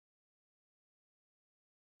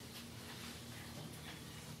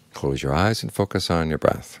close your eyes and focus on your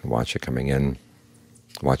breath. Watch it coming in,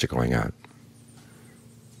 watch it going out,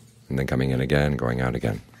 and then coming in again, going out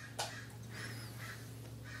again.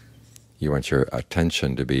 You want your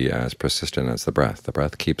attention to be as persistent as the breath. The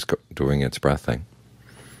breath keeps doing its breath thing,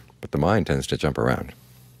 but the mind tends to jump around.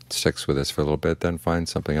 It sticks with this for a little bit, then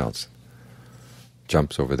finds something else,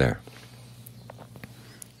 jumps over there.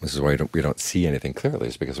 This is why we don't see anything clearly,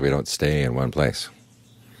 is because we don't stay in one place.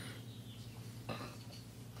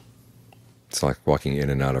 It's like walking in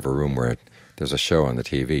and out of a room where there's a show on the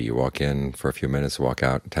TV. You walk in for a few minutes, walk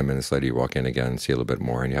out, 10 minutes later you walk in again, see a little bit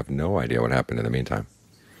more, and you have no idea what happened in the meantime.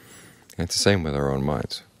 And it's the same with our own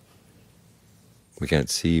minds. We can't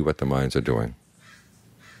see what the minds are doing,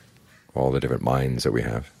 all the different minds that we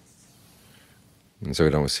have. And so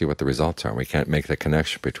we don't see what the results are. We can't make the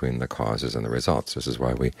connection between the causes and the results. This is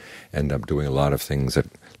why we end up doing a lot of things that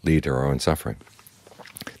lead to our own suffering.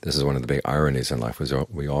 This is one of the big ironies in life.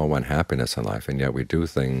 We all want happiness in life, and yet we do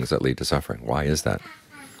things that lead to suffering. Why is that?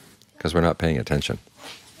 Because we're not paying attention.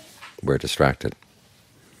 We're distracted.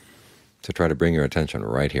 So try to bring your attention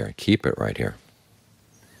right here. Keep it right here.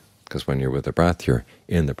 Because when you're with the breath, you're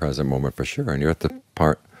in the present moment for sure, and you're at the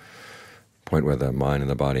point where the mind and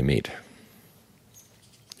the body meet.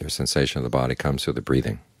 Your sensation of the body comes through the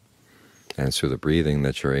breathing, and it's through the breathing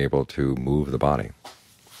that you're able to move the body.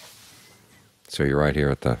 So you're right here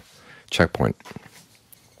at the checkpoint.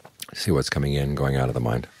 See what's coming in, going out of the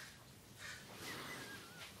mind.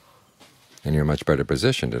 And you're in a much better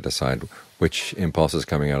position to decide which impulses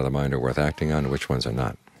coming out of the mind are worth acting on and which ones are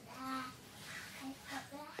not.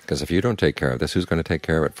 Because if you don't take care of this, who's going to take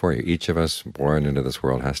care of it for you? Each of us born into this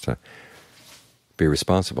world has to be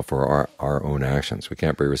responsible for our own actions. We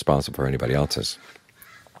can't be responsible for anybody else's.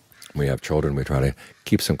 We have children, we try to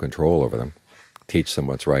keep some control over them, teach them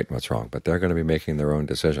what's right and what's wrong, but they're going to be making their own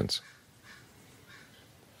decisions.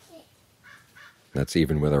 That's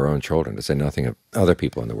even with our own children, to say nothing of other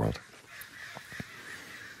people in the world.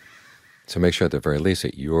 So make sure at the very least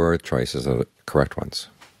that your choices are the correct ones,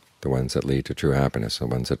 the ones that lead to true happiness, the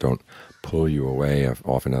ones that don't pull you away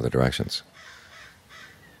off in other directions.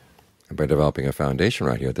 And by developing a foundation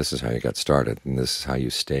right here, this is how you get started, and this is how you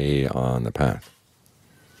stay on the path.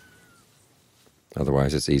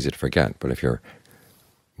 Otherwise it's easy to forget, but if you're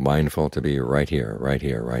mindful to be right here, right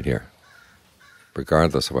here, right here,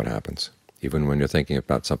 regardless of what happens, even when you're thinking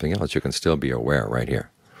about something else, you can still be aware right here.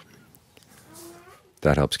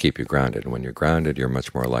 That helps keep you grounded, and when you're grounded, you're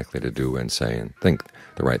much more likely to do and say and think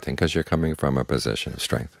the right thing, because you're coming from a position of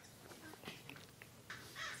strength.